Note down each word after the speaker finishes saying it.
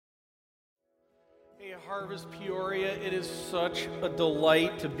Harvest Peoria. It is such a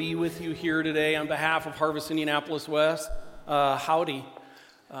delight to be with you here today on behalf of Harvest Indianapolis West. Howdy.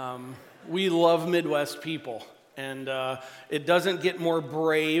 We love Midwest people, and it doesn't get more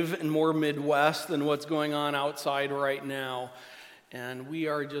brave and more Midwest than what's going on outside right now. And we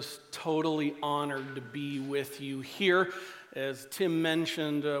are just totally honored to be with you here. As Tim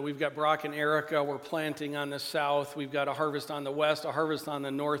mentioned, we've got Brock and Erica. We're planting on the south. We've got a harvest on the west, a harvest on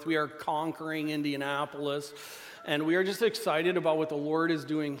the north. We are conquering Indianapolis. And we are just excited about what the Lord is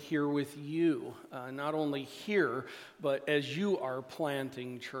doing here with you. Not only here, but as you are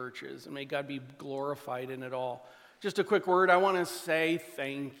planting churches. And may God be glorified in it all. Just a quick word. I want to say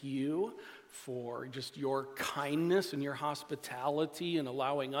thank you for just your kindness and your hospitality and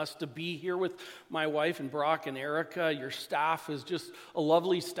allowing us to be here with my wife and Brock and Erica. Your staff is just a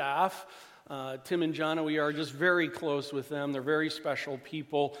lovely staff. Tim and Jonna, we are just very close with them. They're very special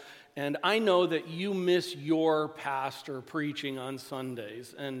people. And I know that you miss your pastor preaching on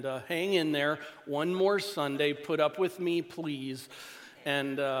Sundays. And hang in there. One more Sunday. Put up with me, please.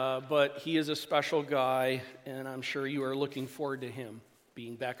 But he is a special guy, and I'm sure you are looking forward to him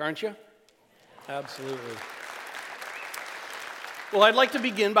being back, aren't you? Absolutely. Well, I'd like to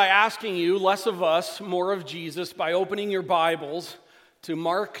begin by asking you, less of us, more of Jesus, by opening your Bibles to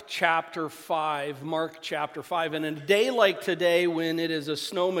Mark chapter 5. Mark chapter 5. And in a day like today, when it is a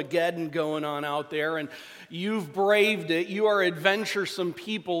snowmageddon going on out there, and you've braved it, you are adventuresome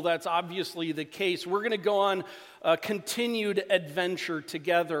people, that's obviously the case. We're going to go on a continued adventure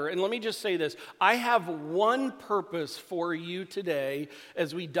together. And let me just say this. I have one purpose for you today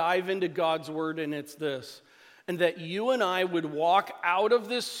as we dive into God's Word, and it's this. And that you and I would walk out of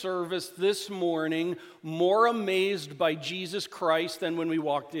this service this morning more amazed by Jesus Christ than when we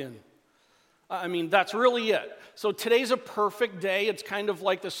walked in. I mean, that's really it. So today's a perfect day. It's kind of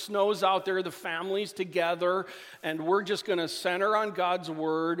like the snow's out there, the family's together, and we're just going to center on God's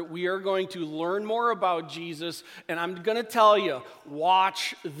Word. We are going to learn more about Jesus, and I'm going to tell you,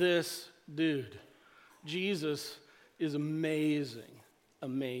 watch this dude. Jesus is amazing,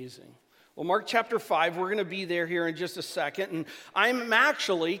 amazing. Well, Mark chapter 5, we're going to be there here in just a second, and I'm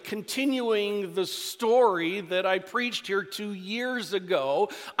actually continuing the story that I preached here 2 years ago.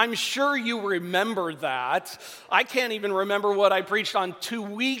 I'm sure you remember that. I can't even remember what I preached on 2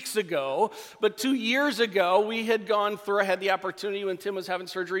 weeks ago, but 2 years ago, we had gone through, I had the opportunity when Tim was having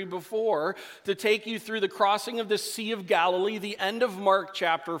surgery before, to take you through the crossing of the Sea of Galilee, the end of Mark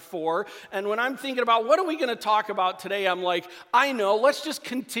chapter 4, and when I'm thinking about what are we going to talk about today, I'm like, I know, let's just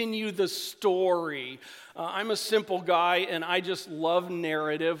continue the story. I'm a simple guy, and I just love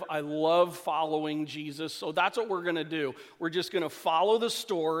narrative. I love following Jesus, so that's what we're going to do. We're just going to follow the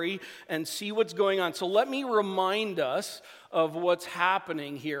story and see what's going on. So let me remind us of what's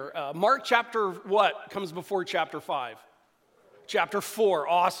happening here. Mark chapter what comes before chapter 5? Chapter 4,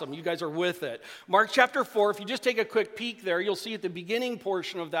 awesome. You guys are with it. Mark chapter 4, if you just take a quick peek there, you'll see at the beginning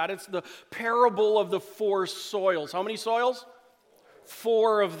portion of that, it's the parable of the 4 soils. How many soils?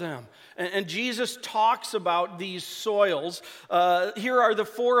 4 of them. And Jesus talks about these soils. Here are the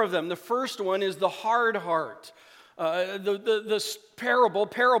 4 of them. The first one is the hard heart. The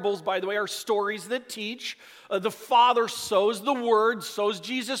parables, by the way, are stories that teach. The Father sows the Word, sows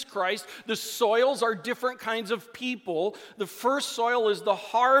Jesus Christ. The soils are different kinds of people. The first soil is the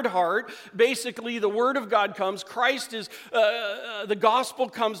hard heart. Basically, the Word of God comes. Christ is, the gospel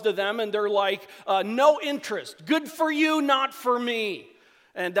comes to them, and they're like, no interest. Good for you, not for me.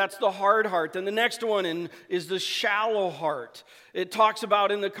 And that's the hard heart. And the next one is the shallow heart. It talks about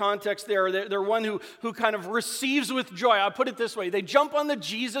in the context there, they're one who kind of receives with joy. I'll put it this way. They jump on the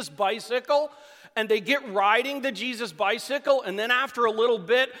Jesus bicycle, and they get riding the Jesus bicycle, and then after a little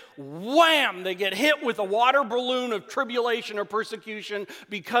bit, wham, they get hit with a water balloon of tribulation or persecution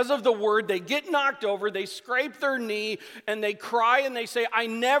because of the word. They get knocked over, they scrape their knee, and they cry, and they say, I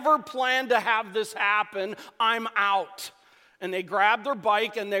never planned to have this happen. I'm out. And they grab their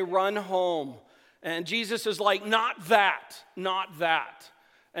bike and they run home. And Jesus is like, not that, not that.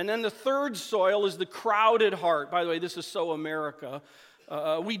 And then the third soil is the crowded heart. By the way, this is so America.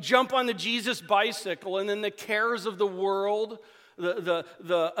 We jump on the Jesus bicycle, and then the cares of the world,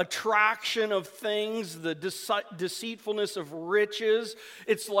 the attraction of things, the deceitfulness of riches.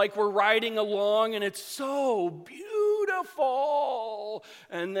 It's like we're riding along, and it's so beautiful.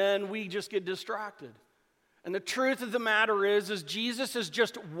 And then we just get distracted. And the truth of the matter is Jesus is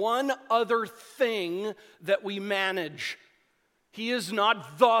just one other thing that we manage. He is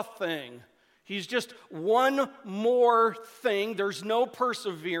not the thing. He's just one more thing. There's no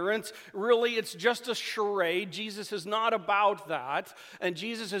perseverance. Really, it's just a charade. Jesus is not about that. And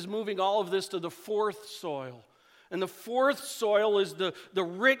Jesus is moving all of this to the fourth soil. And the fourth soil is the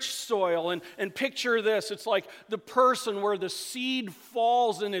rich soil. And picture this. It's like the person where the seed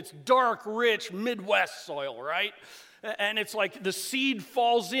falls in its dark, rich Midwest soil, right? And it's like the seed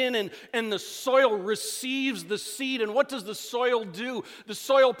falls in and the soil receives the seed. And what does the soil do? The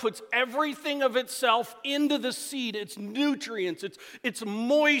soil puts everything of itself into the seed, its nutrients, its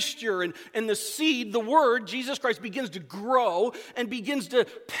moisture. And the seed, the Word, Jesus Christ, begins to grow and begins to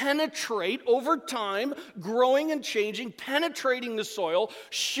penetrate over time, growing and changing, penetrating the soil,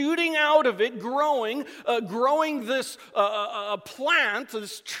 shooting out of it, growing this plant,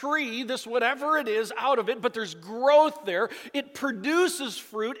 this tree, this whatever it is out of it. But there's growth there. It produces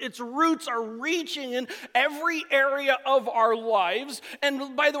fruit. Its roots are reaching in every area of our lives.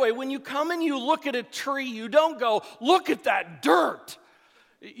 And by the way, when you come and you look at a tree, you don't go, look at that dirt.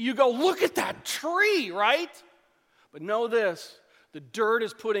 You go, look at that tree, right? But know this, the dirt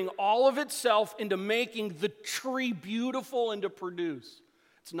is putting all of itself into making the tree beautiful and to produce.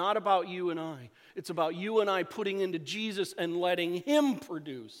 It's not about you and I. It's about you and I putting into Jesus and letting Him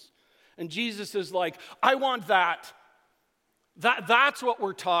produce. And Jesus is like, I want that. That's what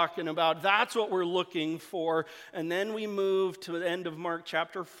we're talking about. That's what we're looking for. And then we move to the end of Mark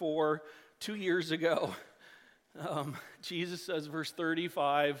chapter 4, 2 years ago. Jesus says, verse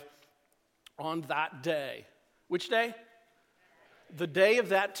 35, on that day. Which day? The day of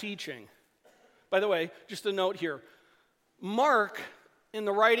that teaching. By the way, just a note here. Mark, in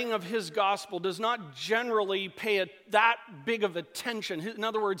the writing of his gospel, does not generally pay that big of attention. In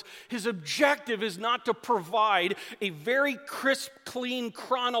other words, his objective is not to provide a very crisp, clean,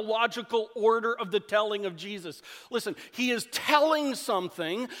 chronological order of the telling of Jesus. Listen, he is telling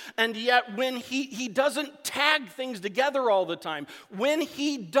something, and yet when he doesn't tag things together all the time. When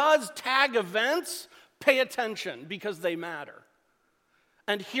he does tag events, pay attention because they matter.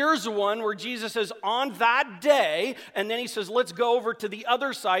 And here's one where Jesus says, on that day, and then he says, let's go over to the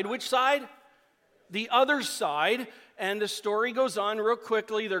other side. Which side? The other side. And the story goes on real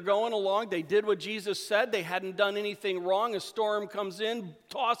quickly. They're going along. They did what Jesus said. They hadn't done anything wrong. A storm comes in,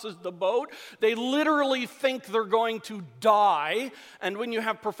 tosses the boat. They literally think they're going to die. And when you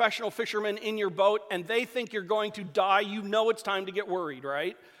have professional fishermen in your boat and they think you're going to die, you know it's time to get worried,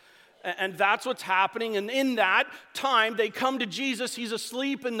 right? And that's what's happening. And in that time, they come to Jesus. He's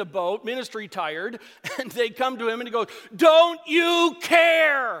asleep in the boat, ministry tired. And they come to him and he goes, don't you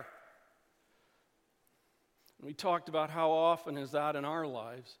care? And we talked about how often is that in our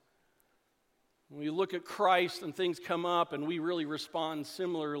lives. When we look at Christ and things come up and we really respond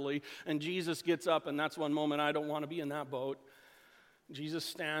similarly. And Jesus gets up and that's one moment I don't want to be in that boat. Jesus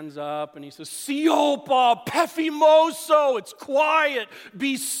stands up and he says, Siopa, Pefimoso, it's quiet,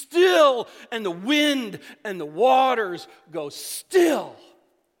 be still. And the wind and the waters go still.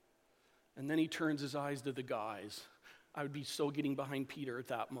 And then he turns his eyes to the guys. I would be so getting behind Peter at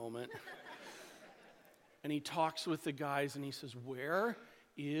that moment. And he talks with the guys and he says, where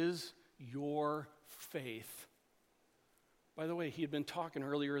is your faith? By the way, he had been talking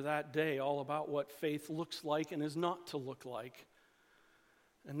earlier that day all about what faith looks like and is not to look like.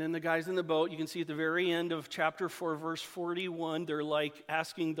 And then the guys in the boat, you can see at the very end of chapter 4, verse 41, they're like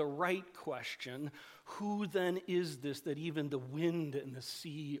asking the right question. Who then is this that even the wind and the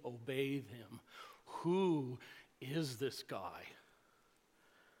sea obey him? Who is this guy?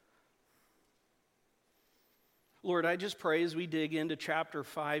 Lord, I just pray as we dig into chapter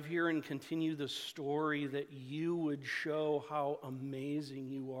 5 here and continue the story that you would show how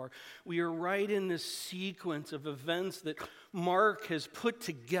amazing you are. We are right in this sequence of events that Mark has put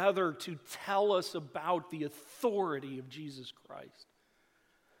together to tell us about the authority of Jesus Christ.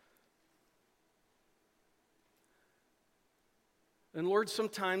 And Lord,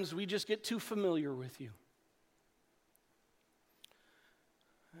 sometimes we just get too familiar with you.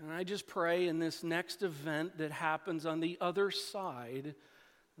 And I just pray in this next event that happens on the other side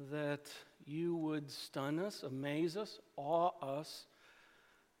that you would stun us, amaze us, awe us,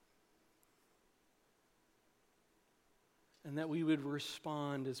 and that we would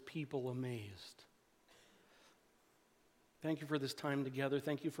respond as people amazed. Thank you for this time together.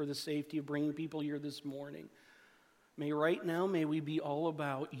 Thank you for the safety of bringing people here this morning. May right now, may we be all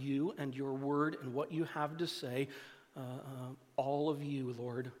about you and your word and what you have to say. All of you,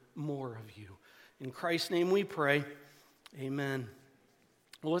 Lord, more of you. In Christ's name we pray, amen.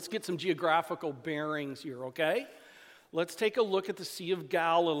 Well, let's get some geographical bearings here, okay? Let's take a look at the Sea of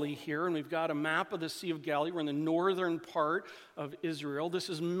Galilee here, and we've got a map of the Sea of Galilee. We're in the northern part of Israel. This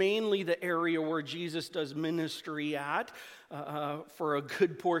is mainly the area where Jesus does ministry at for a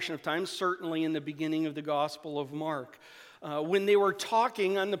good portion of time, certainly in the beginning of the Gospel of Mark. When they were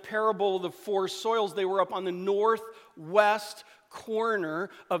talking on the parable of the four soils, they were up on the northwest corner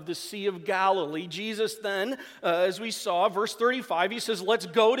of the Sea of Galilee. Jesus then, as we saw, verse 35, he says, let's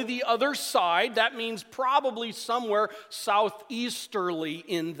go to the other side. That means probably somewhere southeasterly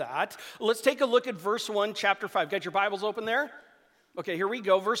in that. Let's take a look at verse 1, chapter 5. Got your Bibles open there? Okay, here we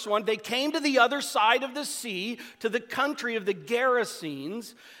go. Verse 1, they came to the other side of the sea, to the country of the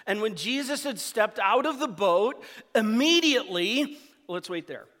Gerasenes, and when Jesus had stepped out of the boat, immediately, let's wait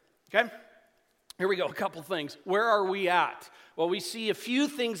there, okay? Here we go, a couple things. Where are we at? Well, we see a few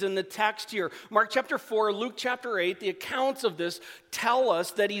things in the text here. Mark chapter 4, Luke chapter 8, the accounts of this tell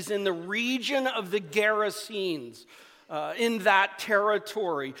us that he's in the region of the Gerasenes. In that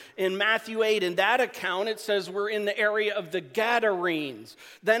territory. In Matthew 8, in that account, it says we're in the area of the Gadarenes.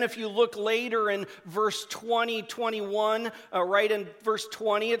 Then if you look later in verse 20, 21, right in verse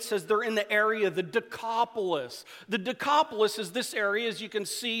 20, it says they're in the area of the Decapolis. The Decapolis is this area, as you can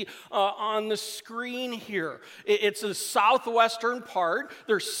see on the screen here. It's the southwestern part.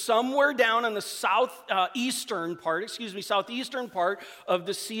 They're somewhere down on the southeastern part of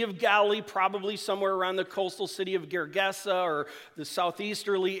the Sea of Galilee, probably somewhere around the coastal city of Gergesa, or the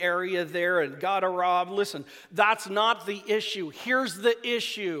southeasterly area there, and Gadara. Listen, that's not the issue. Here's the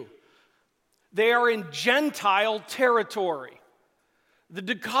issue. They are in Gentile territory. The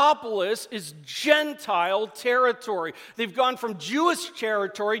Decapolis is Gentile territory. They've gone from Jewish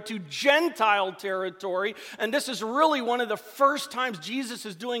territory to Gentile territory, and this is really one of the first times Jesus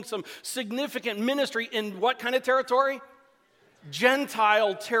is doing some significant ministry in what kind of territory?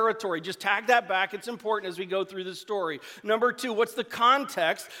 Gentile territory. Just tag that back. It's important as we go through the story. Number 2, what's the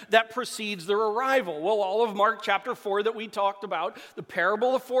context that precedes their arrival? Well, all of Mark chapter 4 that we talked about, the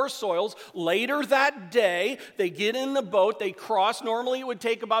parable of four soils. Later that day, they get in the boat, they cross. Normally it would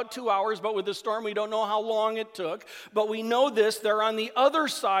take about 2 hours, but with the storm, we don't know how long it took. But we know this, they're on the other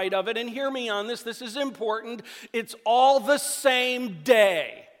side of it, and hear me on this, this is important. It's all the same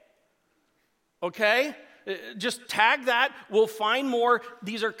day. Okay? Just tag that. We'll find more.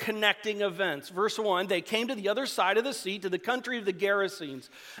 These are connecting events. Verse 1, they came to the other side of the sea, to the country of the Gerasenes.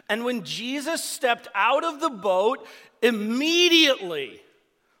 And when Jesus stepped out of the boat, immediately,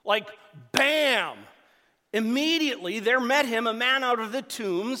 like bam, immediately there met him a man out of the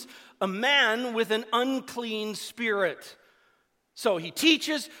tombs, a man with an unclean spirit. So he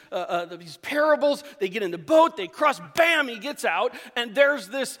teaches these parables, they get in the boat, they cross, bam, he gets out, and there's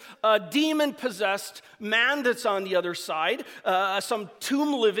this demon-possessed man that's on the other side, some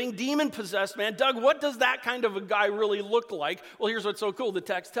tomb-living, demon-possessed man. Doug, what does that kind of a guy really look like? Well, here's what's so cool, the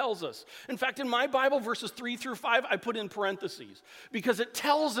text tells us. In fact, in my Bible, verses 3 through 5, I put in parentheses, because it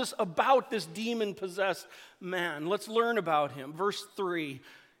tells us about this demon-possessed man. Let's learn about him. Verse 3,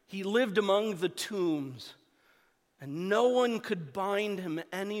 he lived among the tombs, and no one could bind him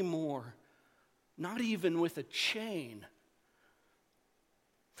anymore, not even with a chain.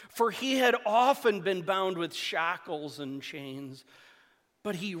 For he had often been bound with shackles and chains,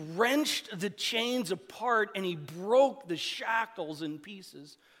 but he wrenched the chains apart and he broke the shackles in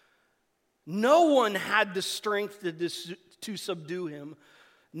pieces. No one had the strength to subdue him.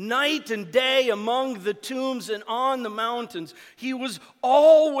 Night and day among the tombs and on the mountains, he was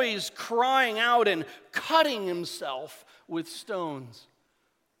always crying out and cutting himself with stones.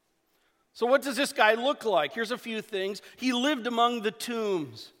 So what does this guy look like? Here's a few things. He lived among the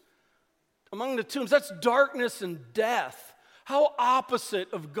tombs. Among the tombs, that's darkness and death. How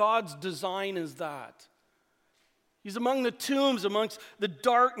opposite of God's design is that? He's among the tombs, amongst the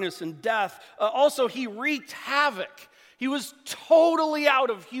darkness and death. Also, he wreaked havoc. He was totally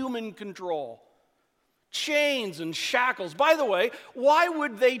out of human control. Chains and shackles. By the way, why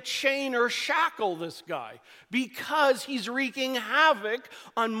would they chain or shackle this guy? Because he's wreaking havoc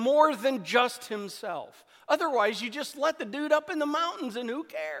on more than just himself. Otherwise, you just let the dude up in the mountains and who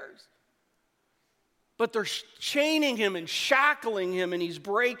cares? But they're chaining him and shackling him, and he's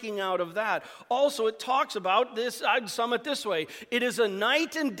breaking out of that. Also, it talks about this, I'd sum it this way. It is a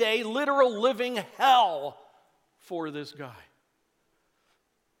night and day, literal living hell for this guy.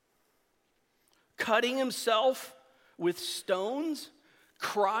 Cutting himself with stones,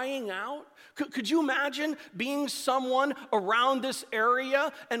 crying out. Could you imagine being someone around this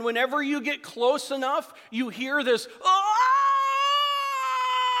area, and whenever you get close enough, you hear this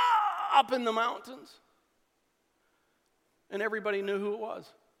up in the mountains? And everybody knew who it was.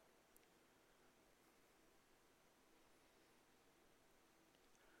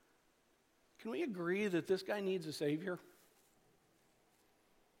 Can we agree that this guy needs a Savior?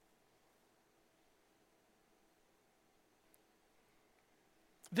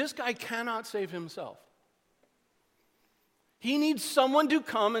 This guy cannot save himself. He needs someone to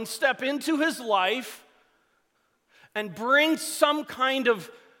come and step into his life and bring some kind of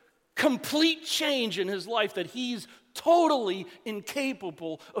complete change in his life that he's totally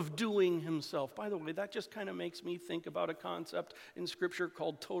incapable of doing himself. By the way, that just kind of makes me think about a concept in Scripture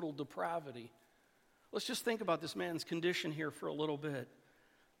called total depravity. Let's just think about this man's condition here for a little bit.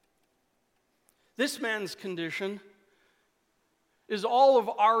 This man's condition is all of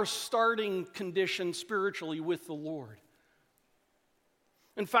our starting condition spiritually with the Lord.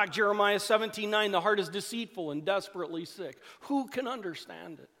 In fact, Jeremiah 17:9, the heart is deceitful and desperately sick. Who can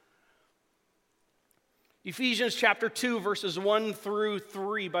understand it? Ephesians chapter 2, verses 1 through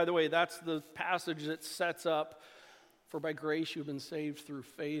 3. By the way, that's the passage that sets up, for by grace you've been saved through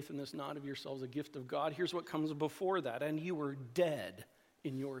faith, and this not of yourselves, a gift of God. Here's what comes before that. And you were dead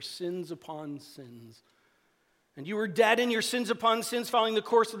in your sins upon sins. And you were dead in your sins upon sins, following the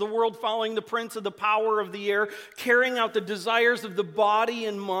course of the world, following the prince of the power of the air, carrying out the desires of the body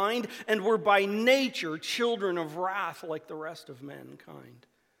and mind, and were by nature children of wrath like the rest of mankind.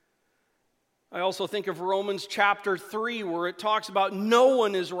 I also think of Romans chapter 3, where it talks about no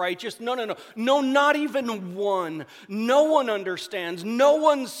one is righteous. No, not even one. No one understands. No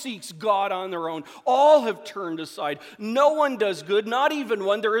one seeks God on their own. All have turned aside. No one does good, not even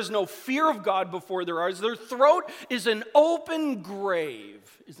one. There is no fear of God before their eyes. Their throat is an open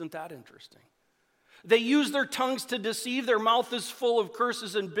grave. Isn't that interesting? They use their tongues to deceive. Their mouth is full of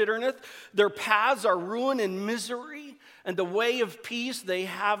curses and bitterness. Their paths are ruin and misery. And the way of peace they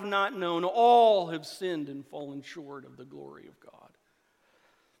have not known. All have sinned and fallen short of the glory of God.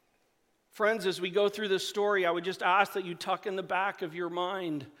 Friends, as we go through this story, I would just ask that you tuck in the back of your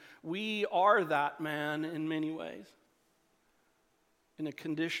mind, we are that man in many ways. In a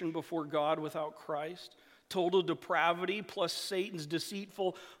condition before God without Christ. Total depravity plus Satan's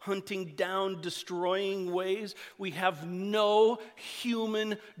deceitful, hunting down, destroying ways. We have no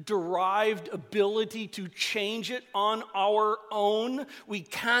human-derived ability to change it on our own. We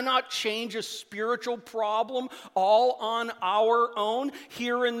cannot change a spiritual problem all on our own.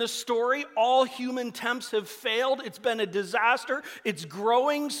 Here in the story, all human attempts have failed. It's been a disaster. It's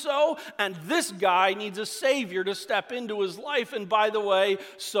growing so. And this guy needs a Savior to step into his life. And by the way,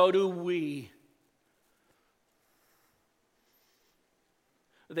 so do we.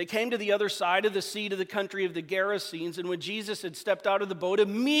 They came to the other side of the sea to the country of the Gerasenes, and when Jesus had stepped out of the boat,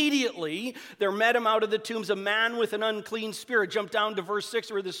 immediately there met him out of the tombs a man with an unclean spirit. Jump down to verse 6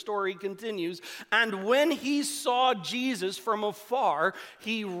 where the story continues. And when he saw Jesus from afar,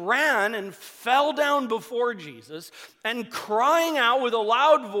 he ran and fell down before Jesus, and crying out with a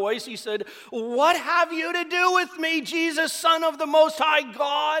loud voice, he said, "What have you to do with me, Jesus, Son of the Most High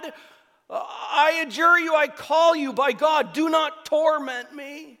God? I adjure you, I call you by God, do not torment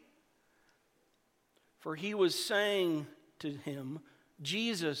me." For he was saying to him,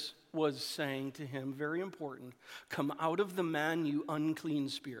 Jesus was saying to him, very important, "Come out of the man, you unclean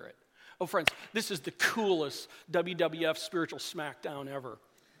spirit." Oh, friends, this is the coolest WWF spiritual smackdown ever.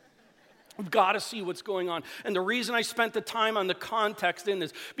 We've got to see what's going on. And the reason I spent the time on the context in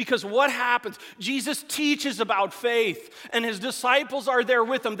this, because what happens? Jesus teaches about faith, and his disciples are there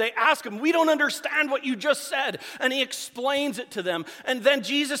with him. They ask him, "We don't understand what you just said." And he explains it to them. And then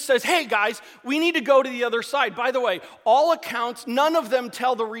Jesus says, "Hey guys, we need to go to the other side." By the way, all accounts, none of them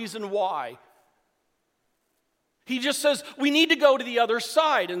tell the reason why. He just says, we need to go to the other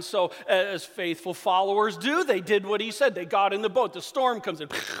side. And so, as faithful followers do, they did what he said. They got in the boat. The storm comes in.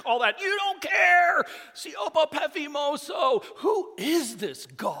 All that. You don't care. Siopa Pefimoso. Who is this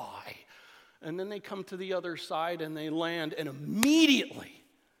guy? And then they come to the other side and they land. And immediately,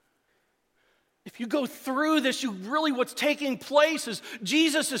 if you go through this, what's taking place is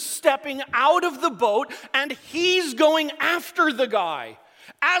Jesus is stepping out of the boat and he's going after the guy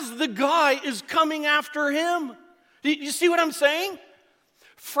as the guy is coming after him. You see what I'm saying?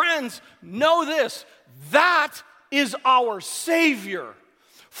 Friends, know this. That is our Savior.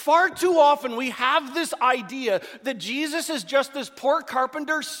 Far too often we have this idea that Jesus is just this poor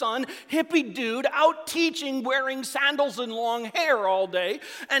carpenter's son, hippie dude, out teaching, wearing sandals and long hair all day,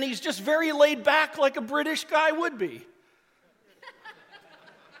 and he's just very laid back like a British guy would be.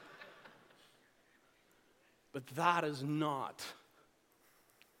 But that is not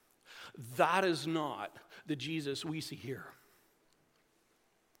the Jesus we see here.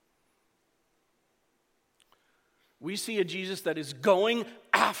 We see a Jesus that is going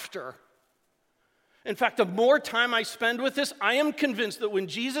after. In fact, the more time I spend with this, I am convinced that when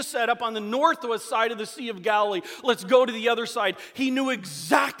Jesus set up on the northwest side of the Sea of Galilee, let's go to the other side, he knew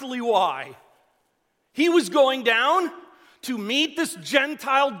exactly why. He was going down to meet this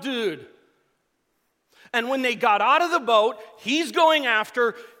Gentile dude. And when they got out of the boat, he's going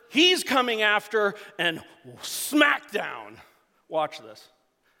after, he's coming after, and smack down. Watch this.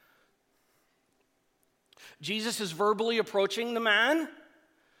 Jesus is verbally approaching the man.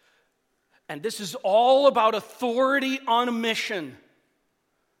 And this is all about authority on a mission.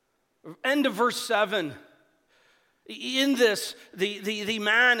 End of verse 7. In this, the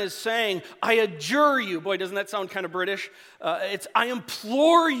man is saying, I adjure you. Boy, doesn't that sound kind of British? I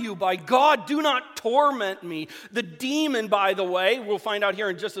implore you, by God, do not torment me. The demon, by the way, we'll find out here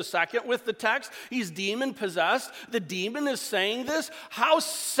in just a second with the text, he's demon-possessed. The demon is saying this. How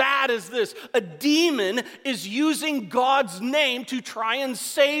sad is this? A demon is using God's name to try and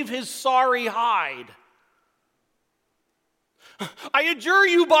save his sorry hide. I adjure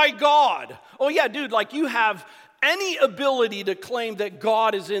you by God. Oh yeah, dude, like you have any ability to claim that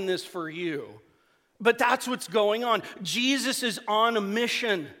God is in this for you. But that's what's going on. Jesus is on a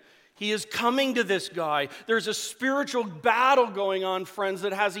mission. He is coming to this guy. There's a spiritual battle going on, friends,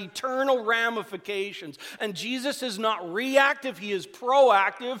 that has eternal ramifications. And Jesus is not reactive, he is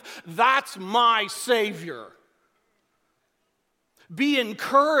proactive. That's my Savior. Be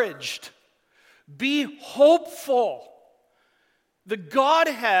encouraged. Be hopeful. The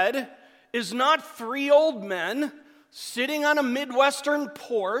Godhead is not three old men sitting on a Midwestern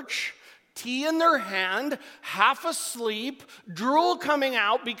porch, tea in their hand, half asleep, drool coming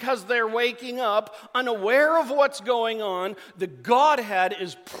out because they're waking up, unaware of what's going on. The Godhead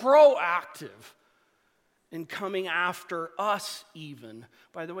is proactive in coming after us even.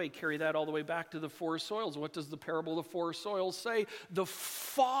 By the way, carry that all the way back to the four soils. What does the parable of the four soils say? The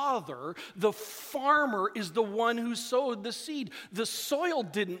father, the farmer, is the one who sowed the seed. The soil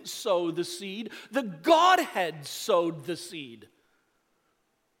didn't sow the seed. The Godhead sowed the seed.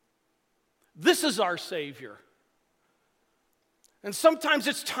 This is our Savior. And sometimes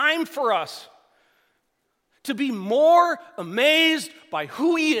it's time for us to be more amazed by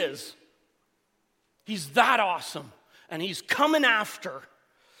who He is. He's that awesome, and He's coming after.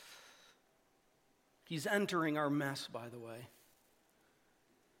 He's entering our mess, by the way.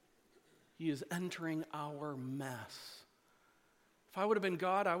 He is entering our mess. If I would have been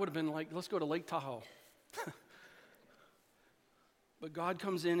God, I would have been like, let's go to Lake Tahoe. But God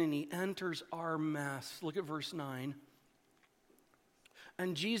comes in and He enters our mess. Look at verse 9.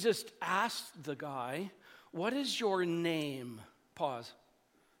 And Jesus asked the guy, what is your name? Pause.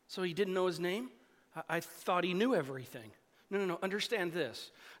 So he didn't know his name? I thought he knew everything. No. Understand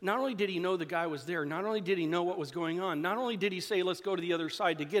this. Not only did he know the guy was there, not only did he know what was going on, not only did he say, let's go to the other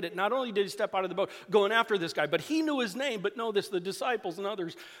side to get it, not only did he step out of the boat going after this guy, but he knew his name. But know this, the disciples and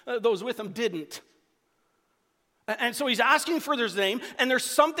others, those with him didn't. And so he's asking for their name, and there's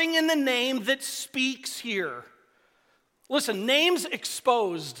something in the name that speaks here. Listen, names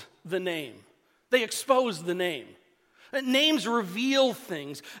exposed the name. They exposed the name. Names reveal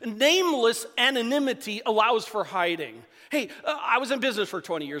things. Nameless anonymity allows for hiding. Hey, I was in business for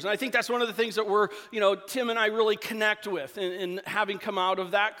 20 years, and I think that's one of the things that Tim and I really connect with in having come out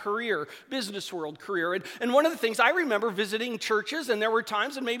of that career, business world career. And one of the things I remember visiting churches, and there were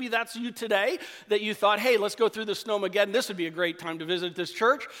times, and maybe that's you today, that you thought, hey, let's go through the Snowmageddon. This would be a great time to visit this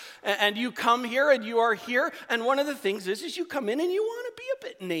church. And you come here, and you are here, and one of the things is you come in and you want to be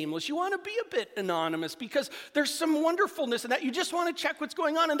a bit nameless. You want to be a bit anonymous because there's some wonderfulness in that. You just want to check what's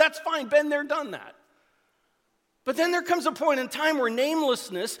going on, and that's fine. Been there, done that. But then there comes a point in time where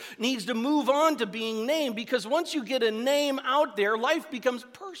namelessness needs to move on to being named, because once you get a name out there, life becomes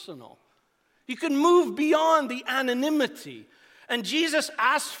personal. You can move beyond the anonymity. And Jesus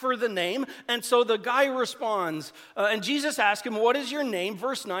asks for the name, and so the guy responds. And Jesus asked him, what is your name?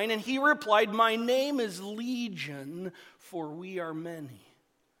 Verse 9, and he replied, my name is Legion, for we are many.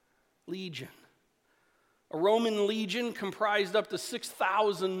 Legion. A Roman legion comprised up to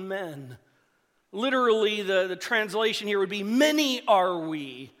 6,000 men. Literally, the translation here would be, many are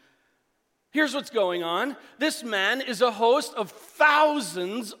we. Here's what's going on. This man is a host of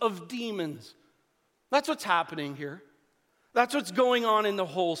thousands of demons. That's what's happening here. That's what's going on in the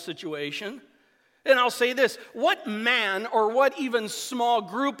whole situation. And I'll say this, what man or what even small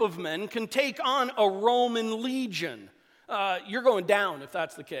group of men can take on a Roman legion? You're going down if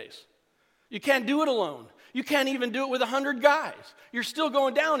that's the case. You can't do it alone. You can't even do it with 100 guys. You're still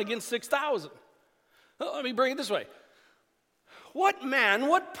going down against 6,000. Let me bring it this way. What man,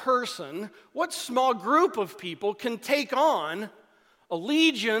 what person, what small group of people can take on a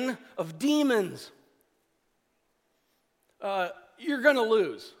legion of demons? you're going to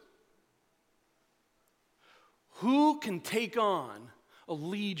lose. Who can take on a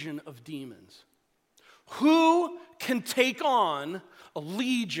legion of demons? Who can take on a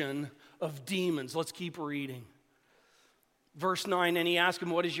legion of demons? Let's keep reading. Verse 9, and he asked him,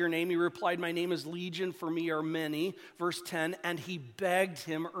 what is your name? He replied, my name is Legion, for me are many. Verse 10, and he begged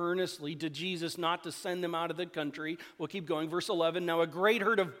him earnestly to Jesus not to send them out of the country. We'll keep going. Verse 11, now a great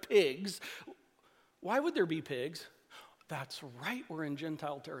herd of pigs. Why would there be pigs? That's right, we're in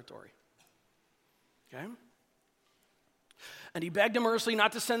Gentile territory. Okay? And he begged him earnestly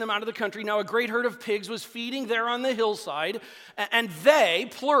not to send them out of the country. Now a great herd of pigs was feeding there on the hillside, and they,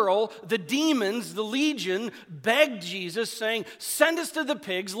 plural, the demons, the legion, begged Jesus, saying, send us to the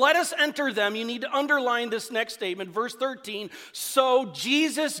pigs, let us enter them. You need to underline this next statement, verse 13. So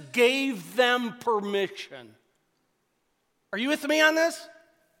Jesus gave them permission. Are you with me on this?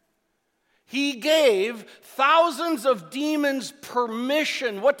 He gave thousands of demons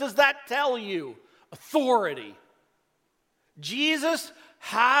permission. What does that tell you? Authority. Jesus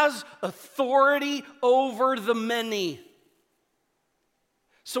has authority over the many.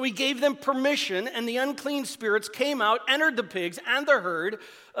 So he gave them permission, and the unclean spirits came out, entered the pigs and the herd,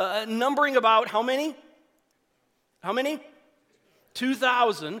 numbering about how many? How many?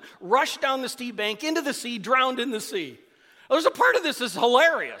 2,000, rushed down the steep bank into the sea, drowned in the sea. Well, there's a part of this that's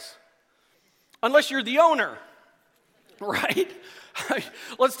hilarious, unless you're the owner, right?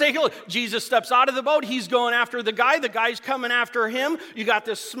 Let's take a look. Jesus steps out of the boat. He's going after the guy. The guy's coming after him. You got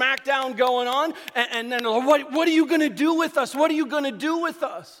this smackdown going on. And then, what are you going to do with us? What are you going to do with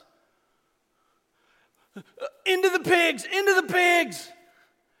us? Into the pigs, into the pigs.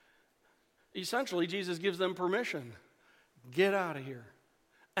 Essentially, Jesus gives them permission. Get out of here.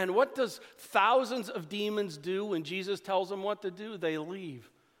 And what does thousands of demons do when Jesus tells them what to do? They leave.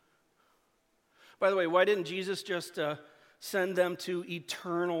 By the way, why didn't Jesus just send them to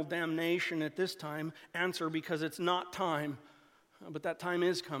eternal damnation at this time? Answer, because it's not time, but that time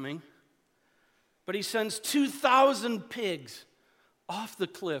is coming. But he sends 2,000 pigs off the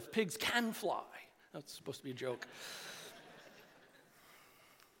cliff. Pigs can fly. That's supposed to be a joke.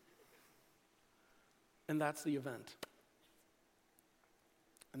 And that's the event.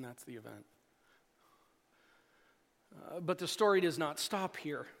 And that's the event. But the story does not stop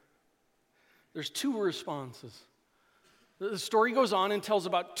here. There's two responses. The story goes on and tells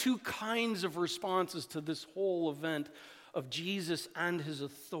about two kinds of responses to this whole event of Jesus and his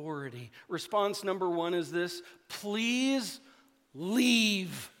authority. Response number one is this: please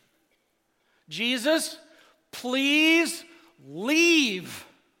leave. Jesus, please leave.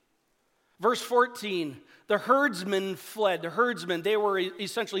 Verse 14, the herdsmen fled. The herdsmen, they were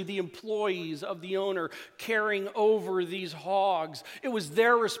essentially the employees of the owner caring over these hogs. It was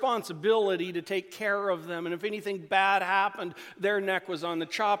their responsibility to take care of them. And if anything bad happened, their neck was on the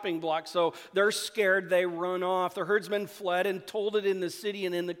chopping block. So they're scared, they run off. The herdsmen fled and told it in the city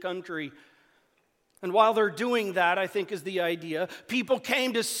and in the country. And while they're doing that, I think is the idea, people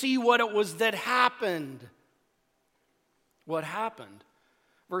came to see what it was that happened. What happened?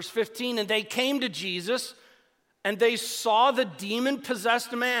 Verse 15, and they came to Jesus, and they saw the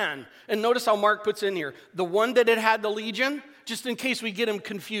demon-possessed man. And notice how Mark puts in here, the one that had the legion, just in case we get him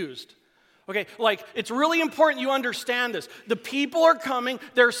confused. Okay, like, it's really important you understand this. The people are coming,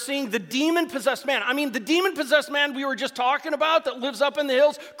 they're seeing the demon-possessed man. I mean, the demon-possessed man we were just talking about that lives up in the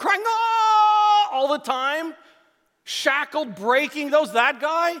hills, crying, ah, all the time, shackled, breaking those, that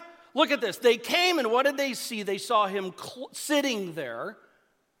guy. Look at this. They came, and what did they see? They saw him sitting there,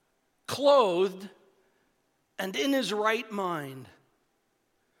 clothed and in his right mind.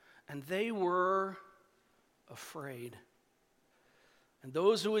 And they were afraid. And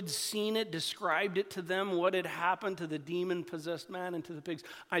those who had seen it described it to them, what had happened to the demon-possessed man and to the pigs.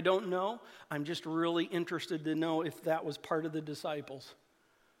 I don't know. I'm just really interested to know if that was part of the disciples.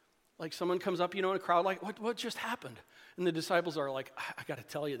 Like someone comes up, in a crowd, like, what just happened? And the disciples are like, I got to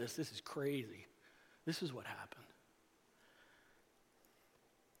tell you this. This is crazy. This is what happened.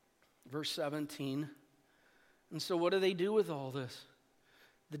 Verse 17, and so what do they do with all this?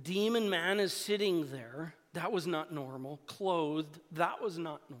 The demon man is sitting there. That was not normal. Clothed, that was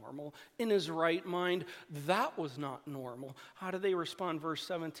not normal. In his right mind, that was not normal. How do they respond? Verse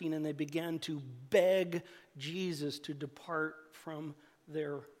 17, and they began to beg Jesus to depart from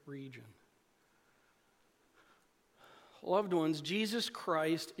their region. Loved ones, Jesus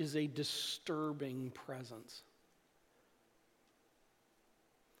Christ is a disturbing presence.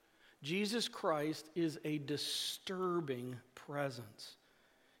 Jesus Christ is a disturbing presence.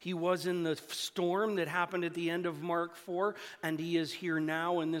 He was in the storm that happened at the end of Mark 4, and he is here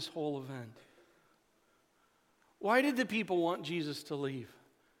now in this whole event. Why did the people want Jesus to leave?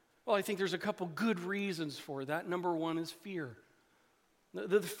 Well, I think there's a couple good reasons for that. Number one is fear.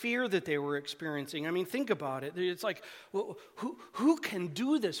 The fear that they were experiencing. I mean, think about it. It's like, well, who can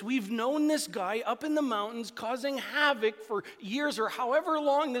do this? We've known this guy up in the mountains causing havoc for years or however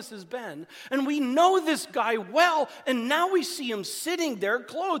long this has been. And we know this guy well, and now we see him sitting there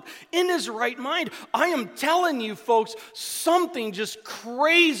clothed in his right mind. I am telling you, folks, something just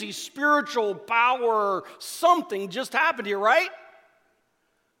crazy spiritual power, something just happened here, right?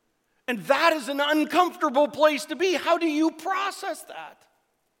 And that is an uncomfortable place to be. How do you process that?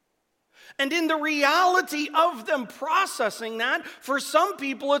 And in the reality of them processing that, for some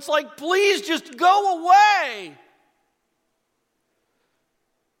people it's like, please just go away.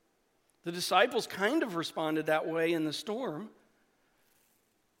 The disciples kind of responded that way in the storm.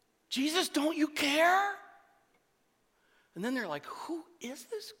 Jesus, don't you care? And then they're like, who is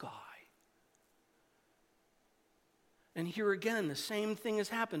this guy? And here again, the same thing has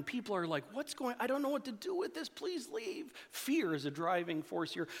happened. People are like, I don't know what to do with this. Please leave. Fear is a driving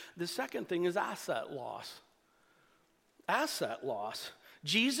force here. The second thing is asset loss. Asset loss.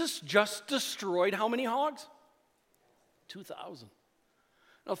 Jesus just destroyed how many hogs? 2,000.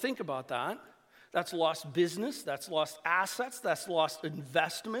 Now think about that. That's lost business. That's lost assets. That's lost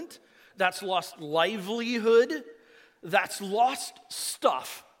investment. That's lost livelihood. That's lost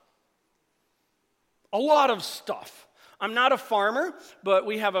stuff. A lot of stuff. I'm not a farmer, but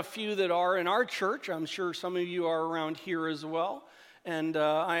we have a few that are in our church. I'm sure some of you are around here as well. And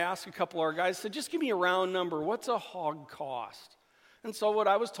I asked a couple of our guys, said, just give me a round number. What's a hog cost? And so what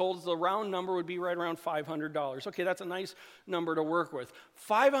I was told is the round number would be right around $500. Okay, that's a nice number to work with.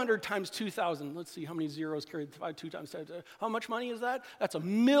 500 times 2,000. Let's see how many zeros carried 2 times. How much money is that? That's $1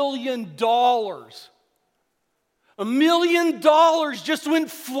 million. $1 million just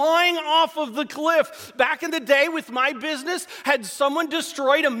went flying off of the cliff. Back in the day with my business, had someone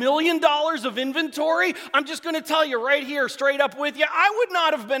destroyed $1 million of inventory, I'm just going to tell you right here, straight up with you, I would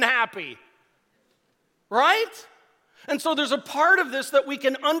not have been happy. Right? And so there's a part of this that we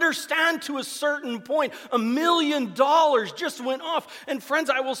can understand to a certain point. $1 million just went off. And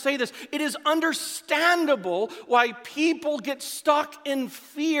friends, I will say this. It is understandable why people get stuck in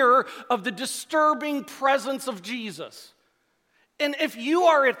fear of the disturbing presence of Jesus. And if you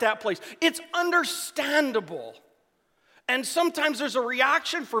are at that place, it's understandable. And sometimes there's a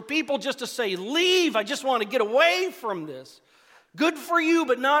reaction for people just to say, leave, I just want to get away from this. Good for you,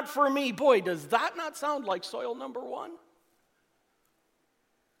 but not for me. Boy, does that not sound like soil number one?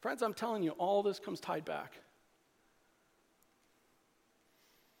 Friends, I'm telling you, all this comes tied back.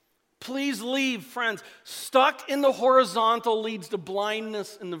 Please leave, friends. Stuck in the horizontal leads to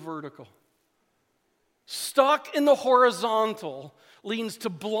blindness in the vertical. Stuck in the horizontal leads to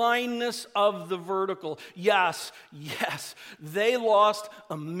blindness of the vertical. Yes, they lost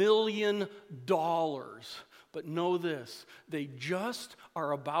 $1 million. But know this, they just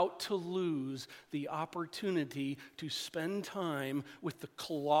are about to lose the opportunity to spend time with the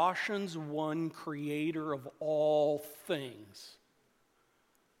Colossians 1 creator of all things.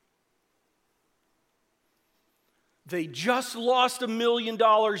 They just lost $1 million,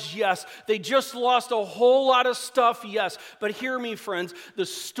 yes. They just lost a whole lot of stuff, yes. But hear me, friends. The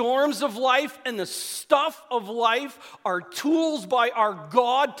storms of life and the stuff of life are tools by our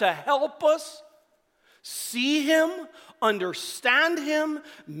God to help us see Him, understand Him,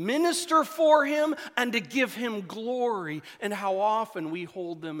 minister for Him, and to give Him glory. And how often we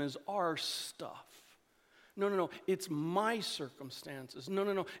hold them as our stuff. No, it's my circumstances.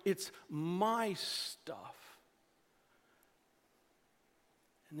 No, it's my stuff.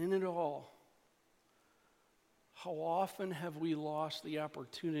 And in it all, how often have we lost the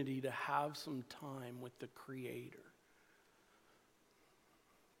opportunity to have some time with the Creator?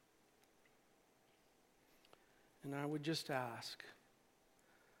 And I would just ask,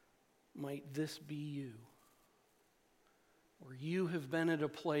 might this be you? Or you have been at a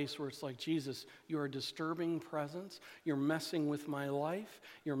place where it's like, Jesus, you're a disturbing presence. You're messing with my life.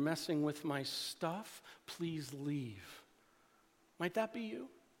 You're messing with my stuff. Please leave. Might that be you?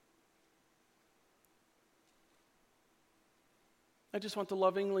 I just want to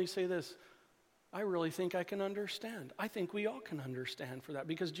lovingly say this. I really think I can understand. I think we all can understand for that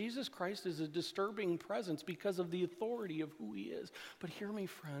because Jesus Christ is a disturbing presence because of the authority of who He is. But hear me,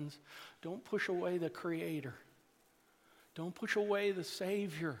 friends, don't push away the Creator. Don't push away the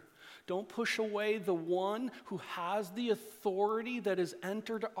Savior. Don't push away the one who has the authority that has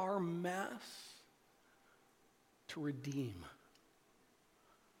entered our mess to redeem.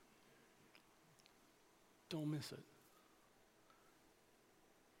 Don't miss it.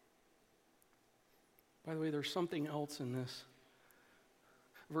 By the way, there's something else in this.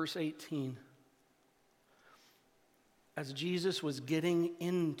 Verse 18. As Jesus was getting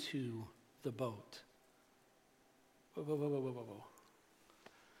into the boat. Whoa.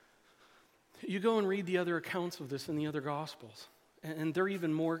 You go and read the other accounts of this in the other Gospels, and they're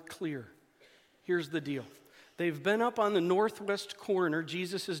even more clear. Here's the deal. They've been up on the northwest corner.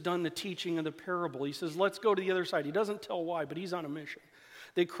 Jesus has done the teaching of the parable. He says, let's go to the other side. He doesn't tell why, but he's on a mission.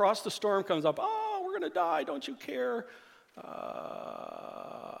 They cross, the storm comes up. Oh, we're going to die. Don't you care?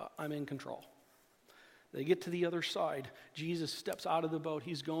 I'm in control. They get to the other side. Jesus steps out of the boat.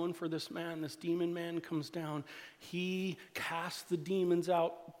 He's going for this man. This demon man comes down. He casts the demons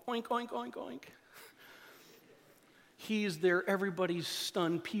out. Oink, oink, oink, oink. He's there. Everybody's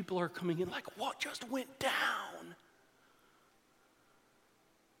stunned. People are coming in like, what just went down?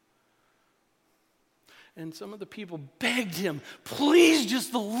 And some of the people begged him, please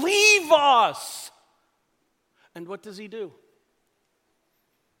just leave us. And what does he do?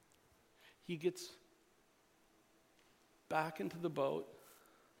 He gets back into the boat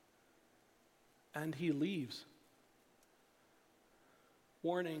and he leaves.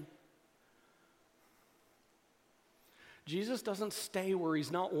 Warning. Jesus doesn't stay where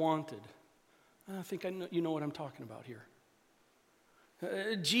he's not wanted. I think you know what I'm talking about here.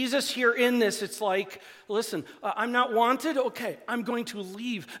 Jesus here in this, it's like, listen, I'm not wanted? Okay, I'm going to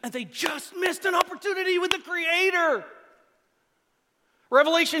leave. And they just missed an opportunity with the Creator.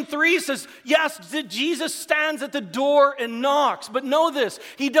 Revelation 3 says, yes, Jesus stands at the door and knocks. But know this,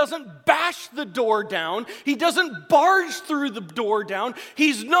 he doesn't bash the door down. He doesn't barge through the door down.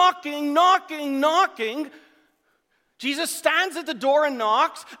 He's knocking, knocking, knocking. Jesus stands at the door and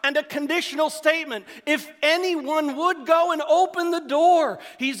knocks, and a conditional statement. If anyone would go and open the door,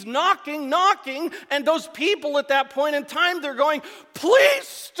 he's knocking, knocking, and those people at that point in time, they're going, please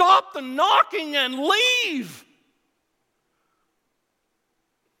stop the knocking and leave.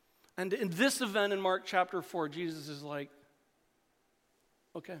 And in this event in Mark chapter 4, Jesus is like,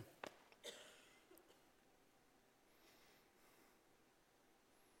 okay.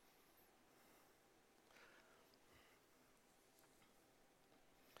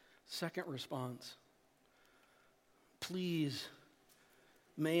 Second response, please,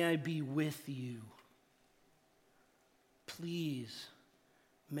 may I be with you. Please,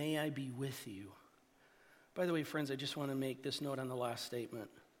 may I be with you. By the way, friends, I just want to make this note on the last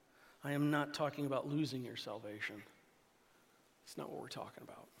statement. I am not talking about losing your salvation. It's not what we're talking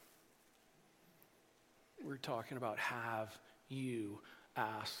about. We're talking about have you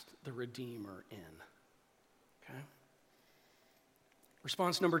asked the Redeemer in. Okay?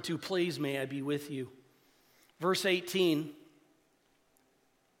 Response number 2, please may I be with you. Verse 18.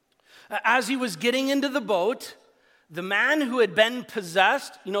 As he was getting into the boat, the man who had been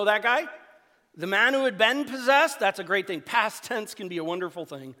possessed, you know that guy? The man who had been possessed, that's a great thing. Past tense can be a wonderful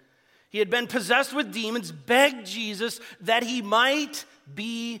thing. He had been possessed with demons, begged Jesus that he might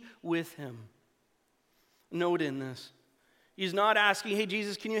be with him. Note in this, he's not asking, hey,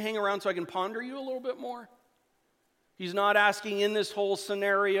 Jesus, can you hang around so I can ponder you a little bit more? He's not asking in this whole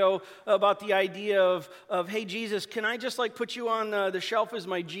scenario about the idea of hey, Jesus, can I just put you on the shelf as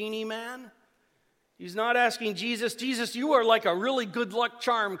my genie man? He's not asking Jesus, you are like a really good luck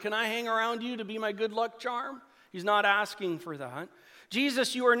charm. Can I hang around you to be my good luck charm? He's not asking for that.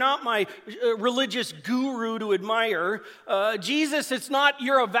 Jesus, you are not my religious guru to admire. Jesus, it's not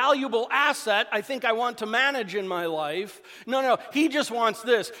you're a valuable asset I think I want to manage in my life. No, he just wants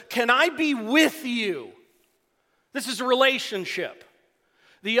this. Can I be with you? This is a relationship.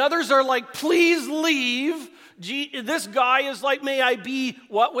 The others are like, please leave. This guy is like, may I be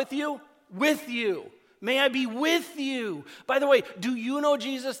what with you? With you. May I be with you. By the way, do you know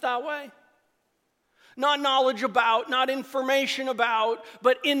Jesus that way? Not knowledge about, not information about,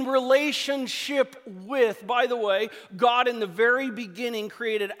 but in relationship with. By the way, God in the very beginning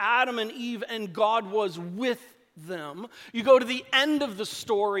created Adam and Eve, and God was with them. You go to the end of the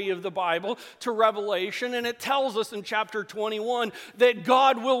story of the Bible, to Revelation, and it tells us in chapter 21 that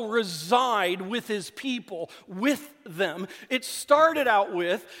God will reside with his people, with them. It started out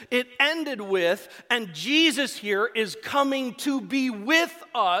with, it ended with, and Jesus here is coming to be with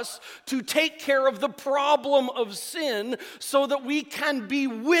us to take care of the problem of sin so that we can be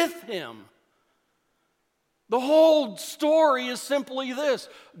with him. The whole story is simply this.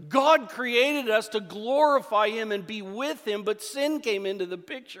 God created us to glorify him and be with him, but sin came into the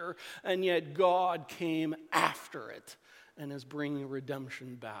picture, and yet God came after it and is bringing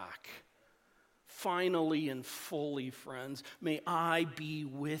redemption back. Finally and fully, friends, may I be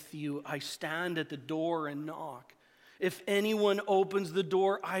with you. I stand at the door and knock. If anyone opens the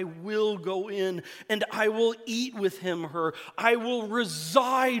door, I will go in, and I will eat with him, her. I will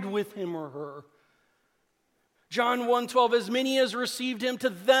reside with him or her. John 1:12, as many as received him, to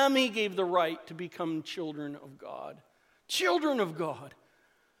them he gave the right to become children of God. Children of God.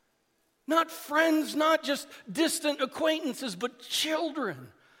 Not friends, not just distant acquaintances, but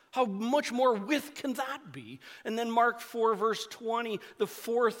children. How much more with can that be? And then Mark 4, verse 20, the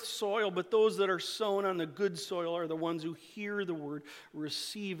fourth soil, but those that are sown on the good soil are the ones who hear the word,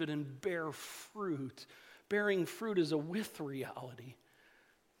 receive it, and bear fruit. Bearing fruit is a with reality.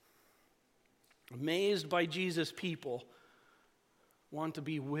 Amazed by Jesus' people want to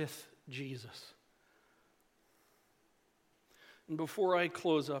be with Jesus. And before I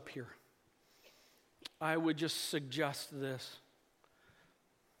close up here, I would just suggest this.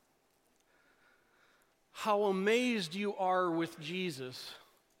 How amazed you are with Jesus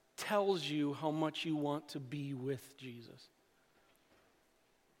tells you how much you want to be with Jesus.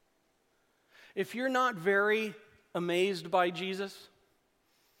 If you're not very amazed by Jesus,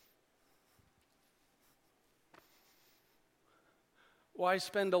 why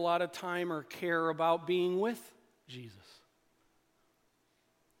spend a lot of time or care about being with Jesus?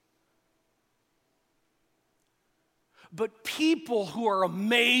 But people who are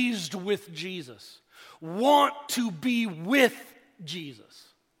amazed with Jesus want to be with Jesus.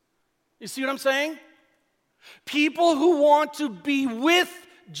 You see what I'm saying? People who want to be with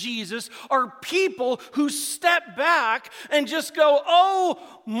Jesus are people who step back and just go,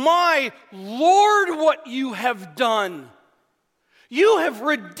 oh my Lord, what you have done. You have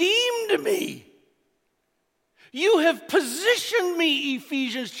redeemed me. You have positioned me,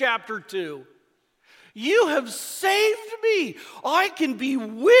 Ephesians chapter 2. You have saved me. I can be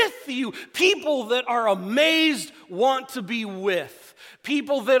with you. People that are amazed want to be with.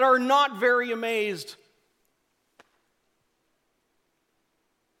 People that are not very amazed,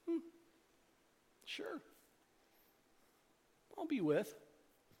 sure, I'll be with.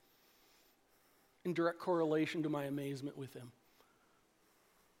 In direct correlation to my amazement with him.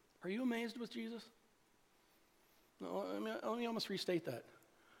 Are you amazed with Jesus? No, let me almost restate that.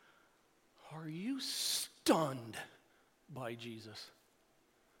 Are you stunned by Jesus?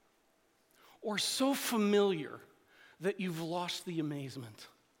 Or so familiar that you've lost the amazement?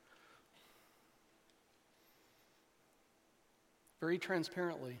 Very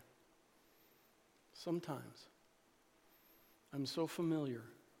transparently, sometimes I'm so familiar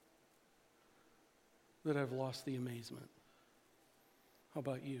that I've lost the amazement. How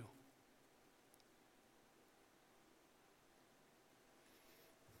about you?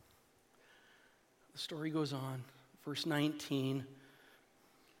 The story goes on, verse 19.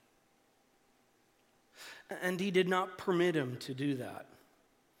 And he did not permit him to do that.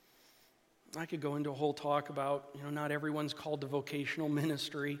 I could go into a whole talk about, not everyone's called to vocational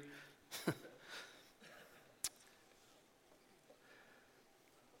ministry.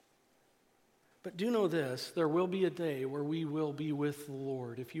 But do know this, there will be a day where we will be with the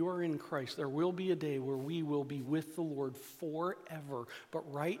Lord. If you are in Christ, there will be a day where we will be with the Lord forever.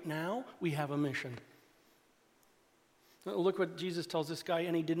 But right now, we have a mission. Look what Jesus tells this guy,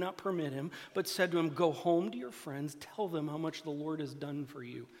 and he did not permit him, but said to him, go home to your friends, tell them how much the Lord has done for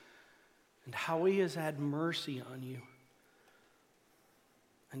you, and how he has had mercy on you.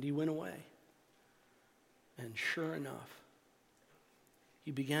 And he went away. And sure enough, he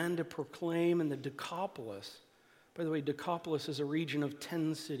began to proclaim in the Decapolis. By the way, Decapolis is a region of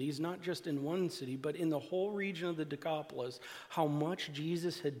 10 cities, not just in one city, but in the whole region of the Decapolis, how much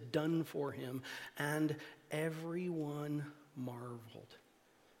Jesus had done for him, and everyone marveled.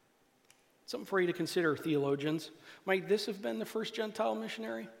 Something for you to consider, theologians. Might this have been the first Gentile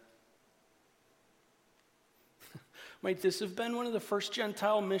missionary? Might this have been one of the first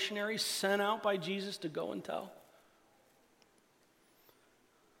Gentile missionaries sent out by Jesus to go and tell?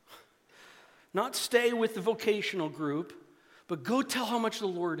 Not stay with the vocational group, but go tell how much the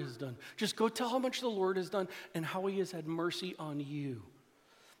Lord has done. Just go tell how much the Lord has done and how he has had mercy on you.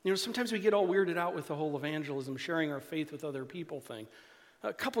 Sometimes we get all weirded out with the whole evangelism, sharing our faith with other people thing.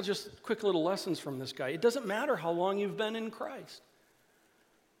 A couple just quick little lessons from this guy. It doesn't matter how long you've been in Christ.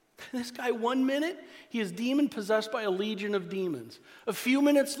 This guy, 1 minute, he is demon-possessed by a legion of demons. A few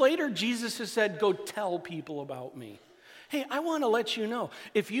minutes later, Jesus has said, go tell people about me. Hey, I want to let you know,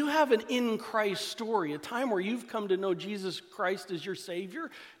 if you have an in Christ story, a time where you've come to know Jesus Christ as your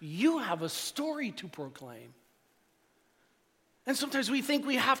Savior, you have a story to proclaim. And sometimes we think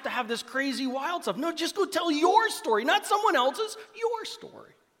we have to have this crazy wild stuff. No, just go tell your story, not someone else's, your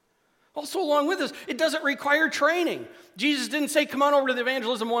story. Also, along with this, it doesn't require training. Jesus didn't say, come on over to the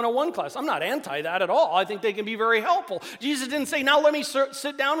Evangelism 101 class. I'm not anti that at all. I think they can be very helpful. Jesus didn't say, now let me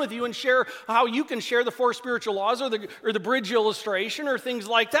sit down with you and share how you can share the 4 spiritual laws or the bridge illustration or things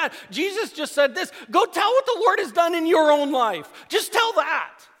like that. Jesus just said this, go tell what the Lord has done in your own life. Just tell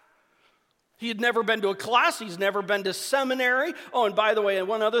that. He had never been to a class. He's never been to seminary. Oh, and by the way,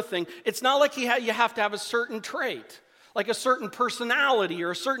 one other thing, it's not like you have to have a certain trait. Like a certain personality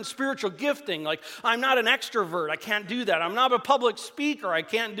or a certain spiritual gifting. Like, I'm not an extrovert, I can't do that. I'm not a public speaker, I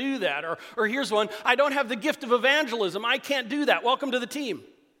can't do that. Or here's one, I don't have the gift of evangelism, I can't do that. Welcome to the team.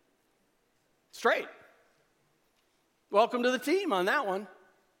 Straight. Welcome to the team on that one.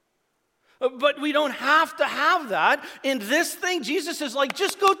 But we don't have to have that. In this thing, Jesus is like,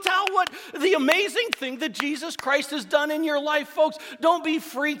 just go tell what the amazing thing that Jesus Christ has done in your life, folks. Don't be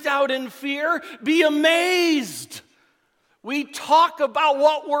freaked out in fear, be amazed. We talk about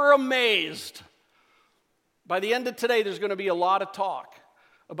what we're amazed. By the end of today, there's going to be a lot of talk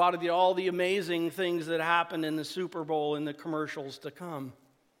about all the amazing things that happen in the Super Bowl and the commercials to come.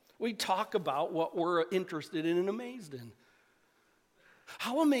 We talk about what we're interested in and amazed in.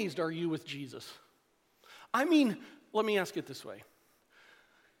 How amazed are you with Jesus? I mean, let me ask it this way.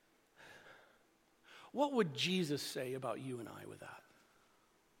 What would Jesus say about you and I with that?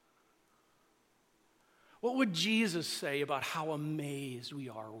 What would Jesus say about how amazed we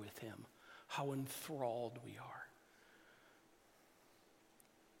are with him, how enthralled we are?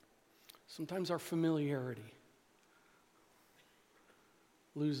 Sometimes our familiarity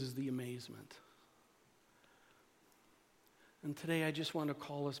loses the amazement. And today I just want to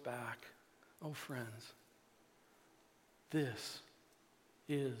call us back. Oh, friends, this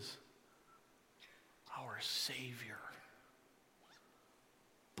is our Savior.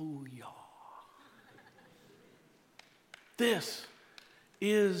 Booyah. This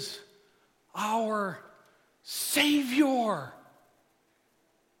is our Savior.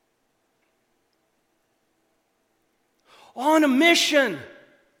 On a mission.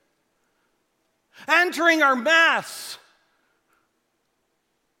 Entering our mess.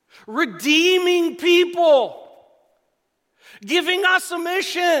 Redeeming people. Giving us a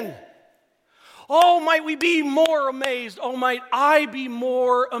mission. Oh, might we be more amazed. Oh, might I be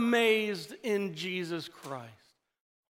more amazed in Jesus Christ.